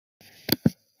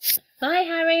Hi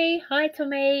Harry, hi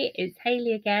Tommy, it's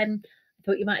Hayley again. I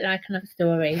thought you might like another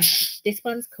story. This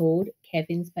one's called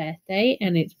Kevin's Birthday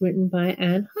and it's written by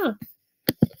Anne Huff.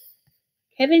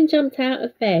 Kevin jumped out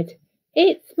of bed.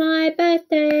 It's my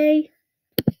birthday!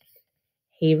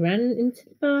 He ran into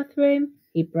the bathroom,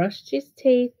 he brushed his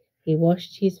teeth, he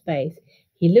washed his face.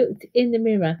 He looked in the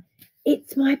mirror.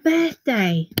 It's my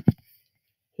birthday!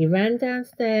 He ran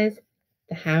downstairs.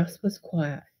 The house was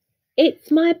quiet.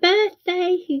 It's my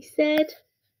birthday, he said.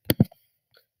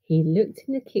 He looked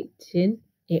in the kitchen.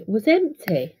 It was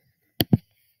empty.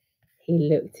 He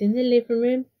looked in the living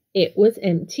room. It was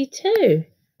empty too.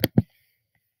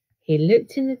 He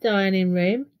looked in the dining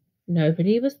room.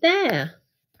 Nobody was there.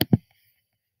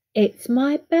 It's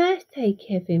my birthday,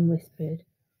 Kevin whispered.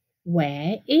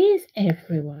 Where is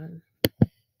everyone?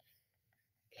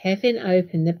 Kevin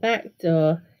opened the back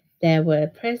door. There were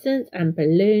presents and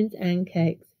balloons and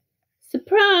cakes.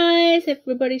 Surprise!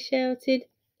 Everybody shouted.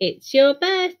 It's your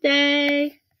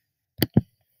birthday!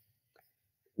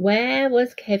 Where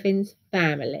was Kevin's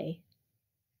family?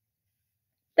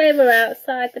 They were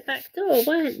outside the back door,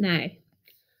 weren't they?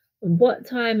 And what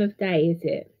time of day is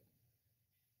it?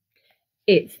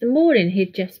 It's the morning.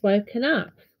 He'd just woken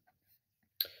up.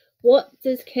 What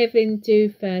does Kevin do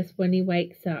first when he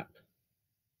wakes up?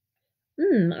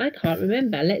 I can't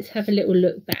remember. Let's have a little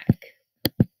look back.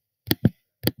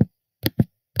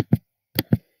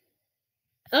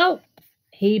 Oh,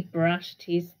 he brushed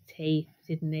his teeth,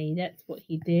 didn't he? That's what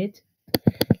he did.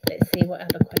 Let's see what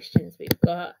other questions we've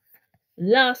got.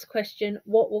 Last question,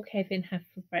 what will Kevin have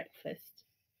for breakfast?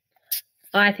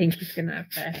 I think he's going to have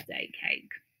birthday cake.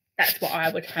 That's what I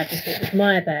would have if it was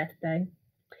my birthday.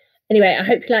 Anyway, I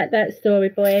hope you liked that story,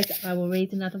 boys. I will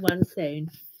read another one soon.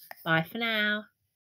 Bye for now.